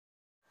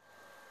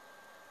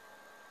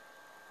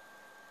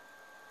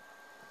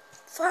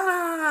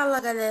Fala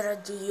galera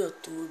do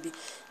YouTube,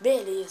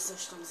 beleza?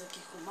 Estamos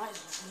aqui com mais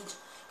um vídeo.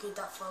 Quem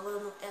tá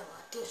falando é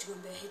Matheus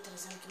Gamberri,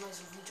 trazendo aqui mais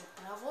um vídeo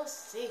pra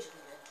vocês,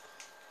 galera.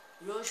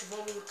 E hoje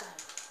vamos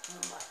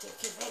bater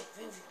aqui, vem,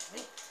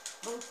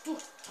 vamos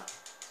tudo.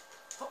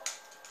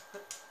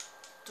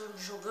 Tô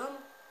jogando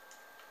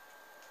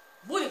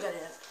bullying,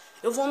 galera.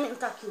 Eu vou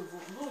aumentar aqui o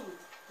volume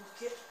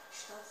porque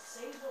está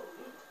sem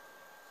volume.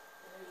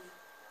 Peraí.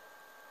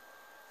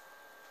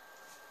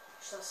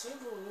 Está sem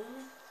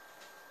volume.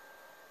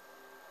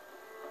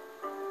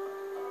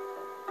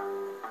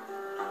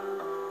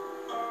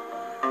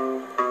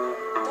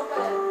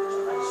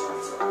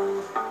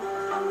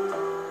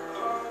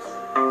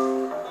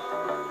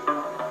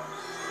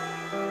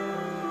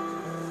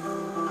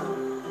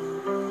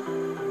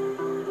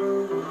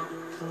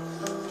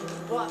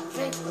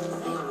 Vem.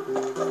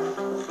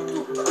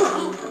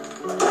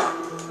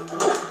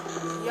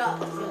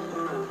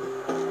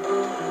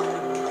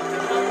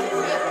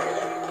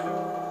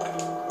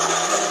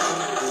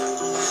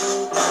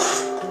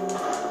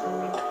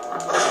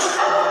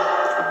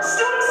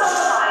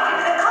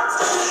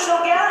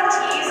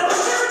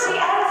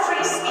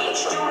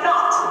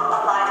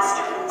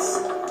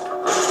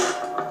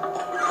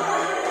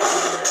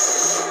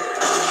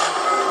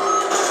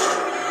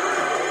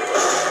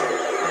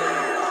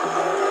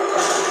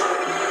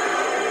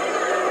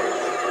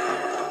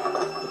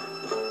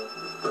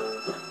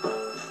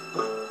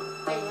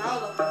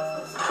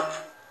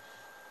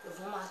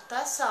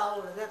 Essa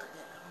aula, né,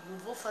 galera? Não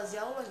vou fazer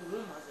aula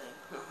nenhuma, velho.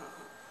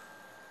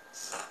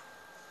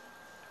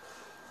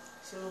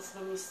 Se não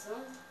for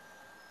missão,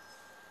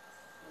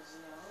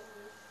 fazer aula,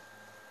 né?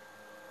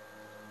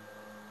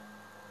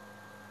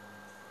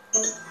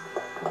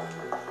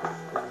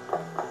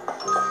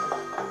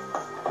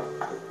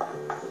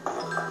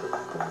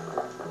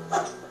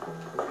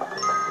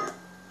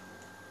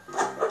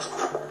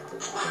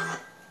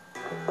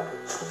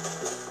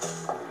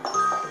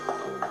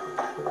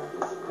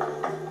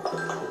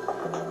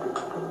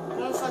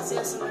 Fazer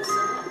essa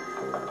missão.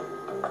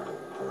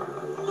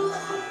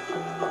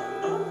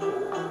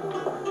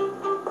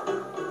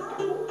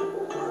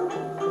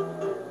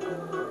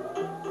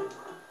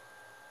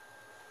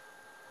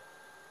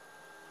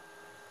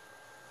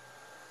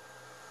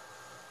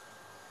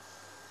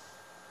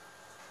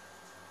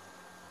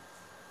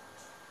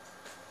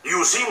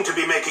 You seem to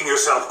be making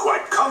yourself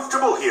quite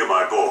comfortable here,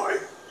 my boy.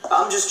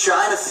 I'm just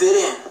trying to fit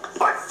in.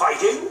 By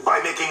fighting? By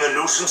making a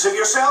nuisance of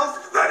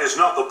yourself? That is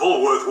not the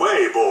Bullworth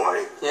way,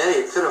 boy. Yeah,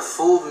 you could have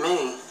fooled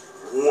me.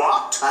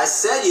 What? I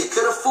said you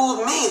could have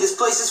fooled me. This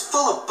place is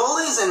full of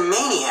bullies and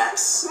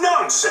maniacs.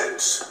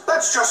 Nonsense.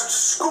 That's just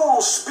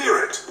school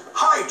spirit.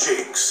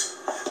 Hijinks.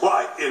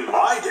 Why, in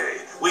my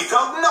day, we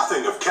felt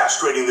nothing of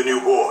castrating the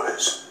new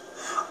boys.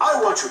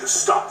 I want you to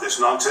stop this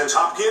nonsense,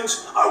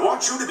 Hopkins. I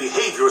want you to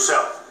behave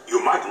yourself. You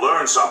might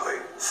learn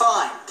something.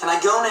 Fine. Can I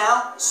go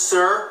now,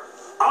 sir?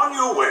 On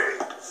your way.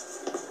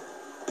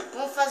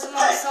 Vamos fazer uma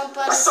ação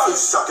para I saw you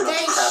sucking up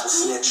to crab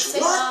snitch.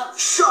 What?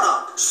 Shut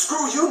up.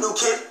 Screw you, new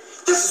kid.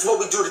 This is what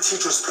we do to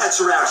teachers'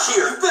 pets around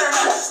here. You better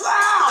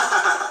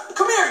not.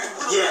 Come here, you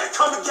little... Yeah,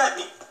 come and get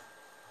me.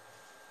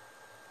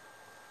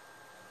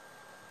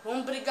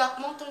 Vamos brigar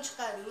com um montão de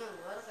carinha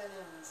agora,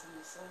 galera, nessa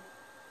missão.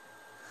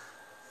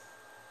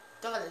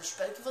 Então, galera,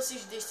 espero que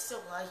vocês deixem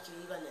seu like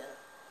aí, galera.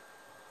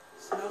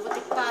 Senão eu vou ter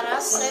que parar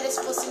a série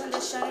se vocês não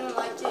deixarem um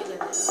like aí,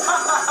 galera.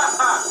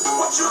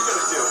 What you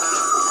gonna do?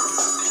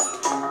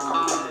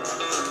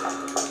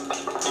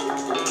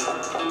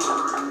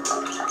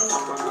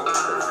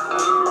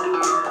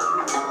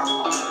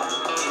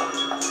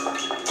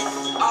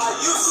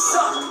 You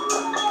suck!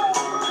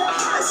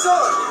 I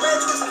saw it! You ran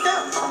to his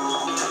account!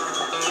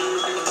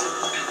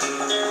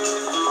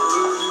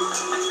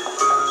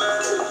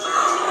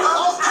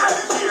 I'm out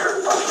of here!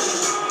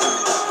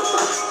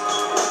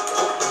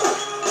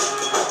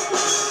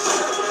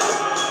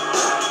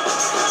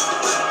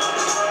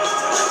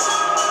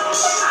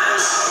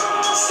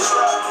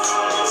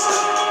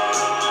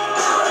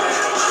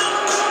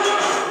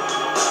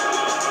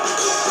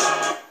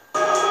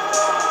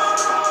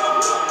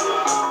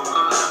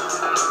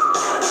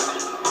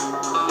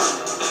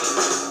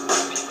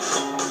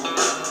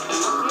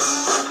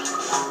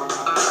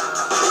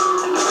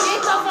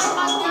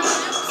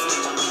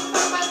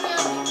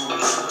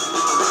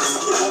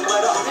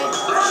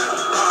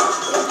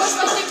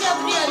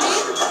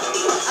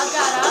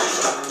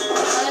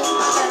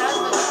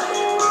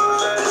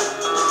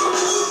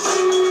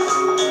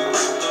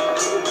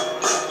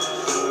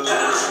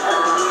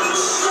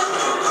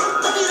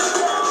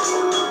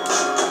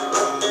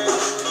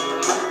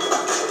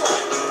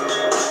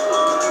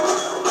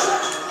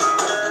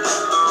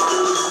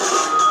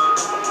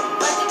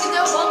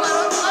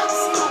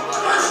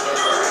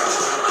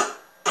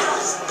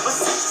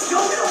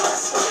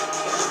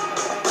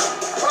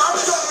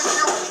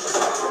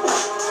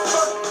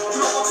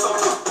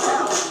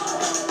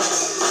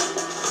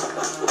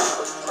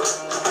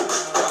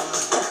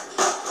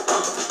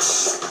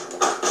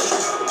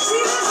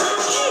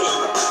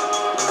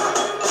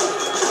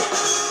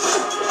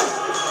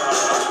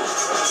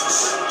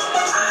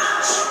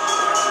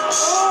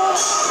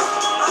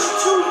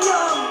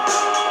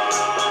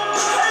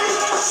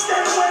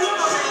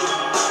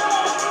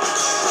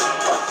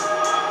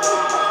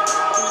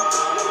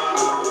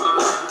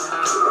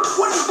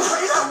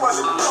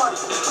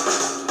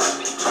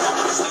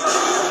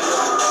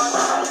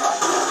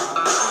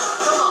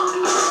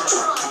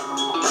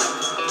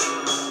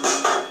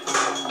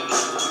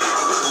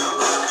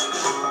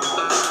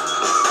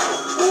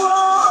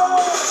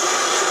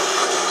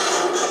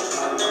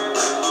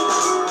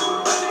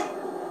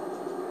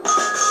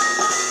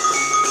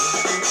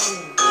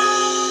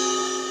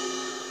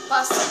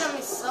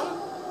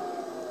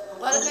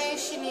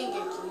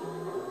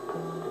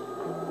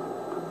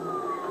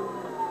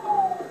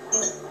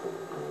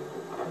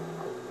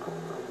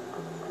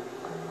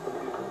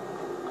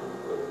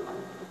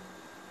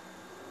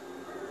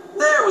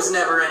 was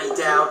never any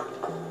doubt.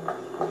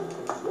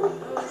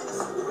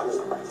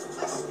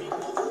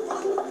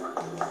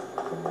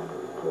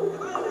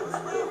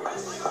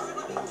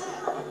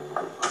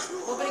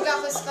 Vou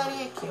brigar com esse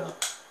carinha aqui, ó.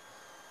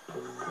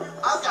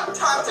 I've got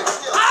time to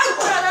kill. Ai,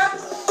 caraca!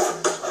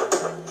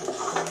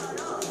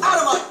 Out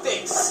of my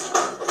face!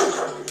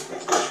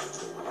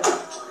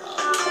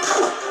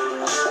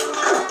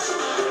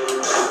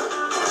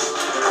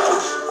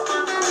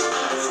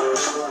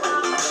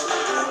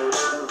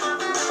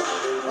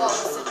 Ó,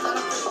 você tá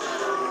naquele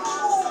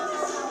cara.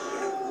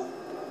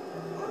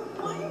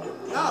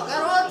 Não,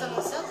 garota,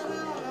 não senta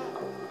não,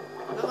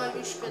 não. Não vai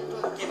vir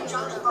espetor aqui.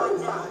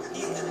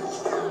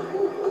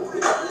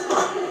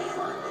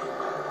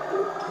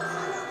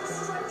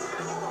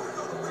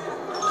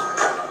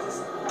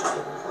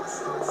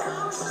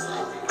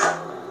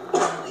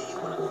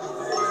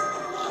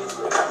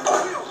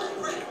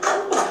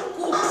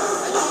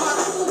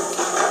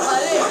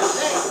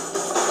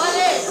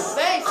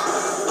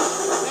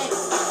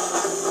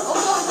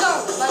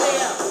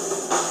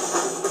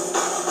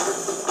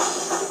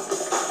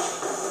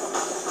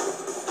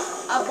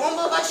 A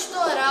bomba vai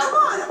estourar.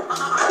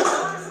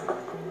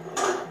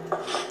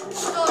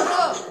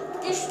 Estourou!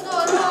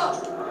 Estourou!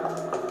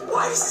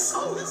 Why is this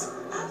always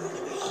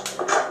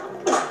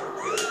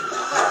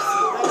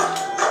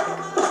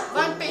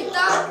Vai me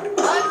peitar?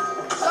 Vai.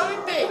 Só me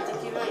peita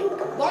aqui, vem.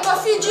 Bomba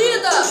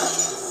fedida!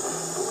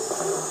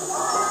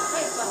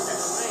 Vem,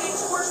 parceiro,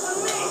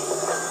 vem.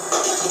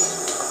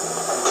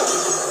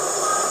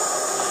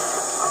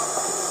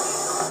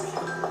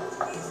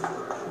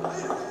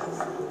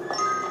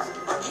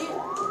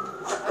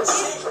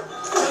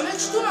 Não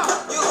mete tu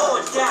não. You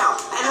hold it down,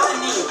 and I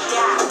mean it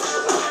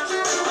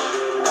down.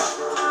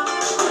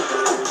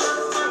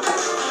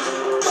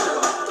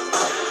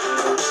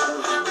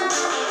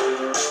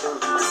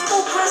 This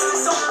full press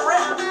is so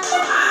crap.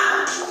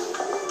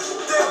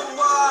 Then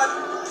what?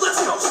 Let's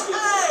go.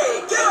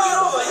 Hey, get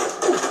over it.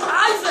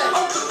 Ai, velho.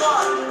 Open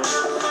wide.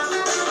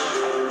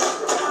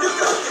 You're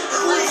gonna get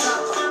clean.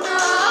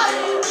 Ai,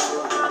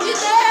 me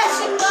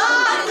deixa em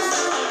paz.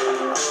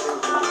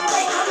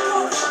 Hey, I'm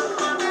going.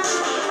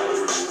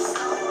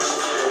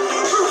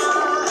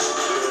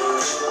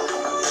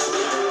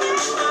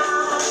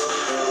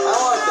 How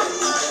are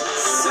things?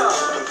 So,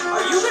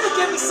 are you gonna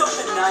get me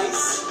something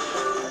nice?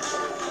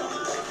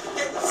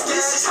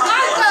 This is how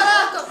Ai,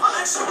 caraca. I'm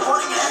actually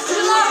running after De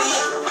you, lá.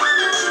 idiot.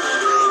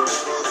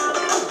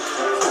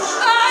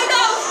 Ai,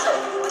 não.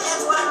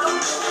 That's what I'm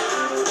doing.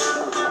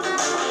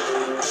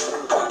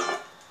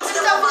 Ele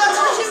tá vindo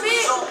atrás de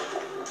mim.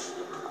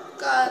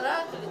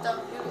 Caraca, ele tá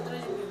vindo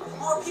atrás de mim.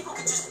 More people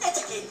could just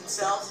educate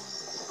themselves.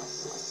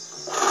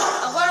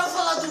 Agora eu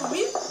vou lá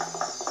dormir.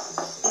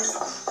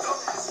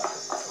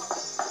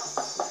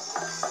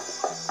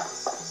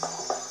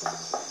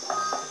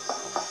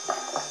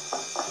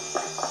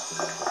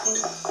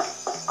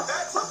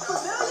 That's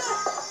familiar.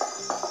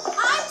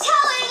 I'm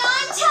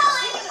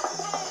telling!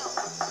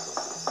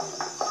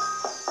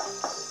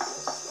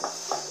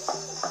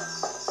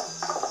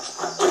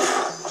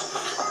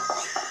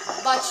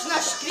 Bati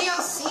nas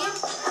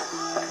criancinhas.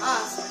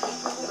 Ah, sim.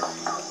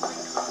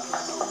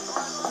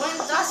 Vou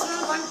entrar, senão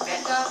não vai me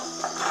pegar.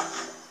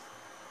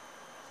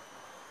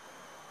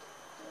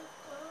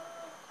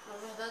 Na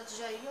verdade,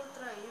 já ia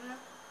trair, né?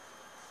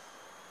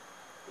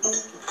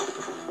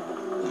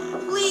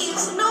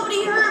 Please,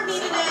 nobody hurt me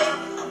today.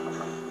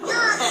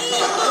 You're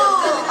evil!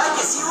 I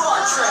guess you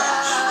are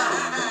trash.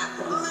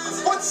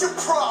 What's your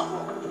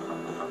problem?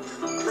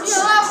 E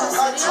lá,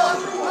 parceiro, e lá.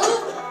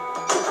 Maluco.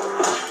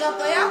 Quer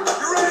apanhar?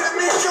 You ready to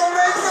meet your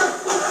maker?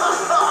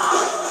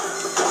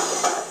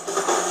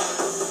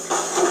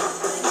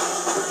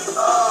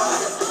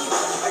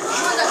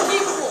 Manda aqui,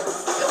 pô.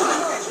 Eu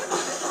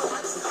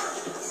mando.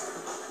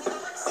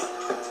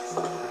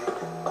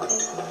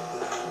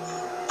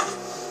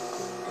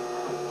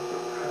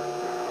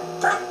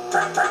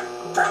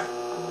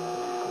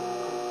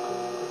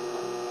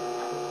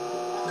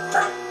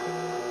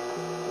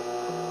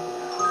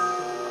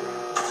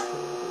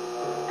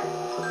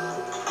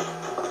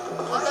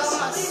 Vou dar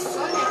uma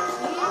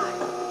sonequinha.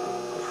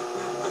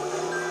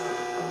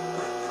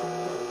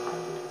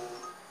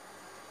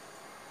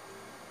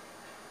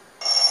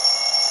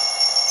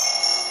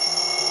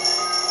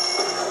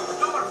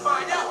 You want to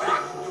find out what I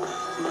can do?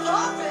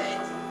 Stop it!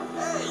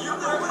 Hey, you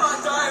know when I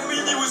die and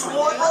leave you as Tem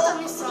outra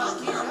one? missão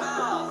aqui já.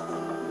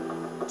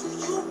 Do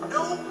you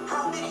know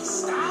how many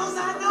styles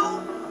I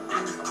know?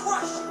 I could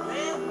crush you,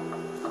 man.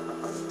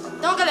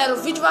 Então, galera, o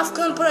vídeo vai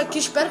ficando por aqui.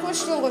 Espero que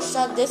vocês tenham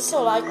gostado. Deixe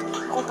seu like,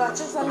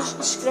 compartilhe e se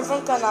inscreva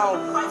no canal.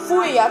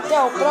 Fui,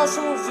 até o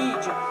próximo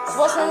vídeo. Se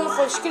você não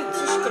for inscrito,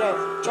 se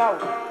inscreve. Tchau.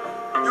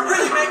 You're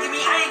really making me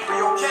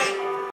angry, okay?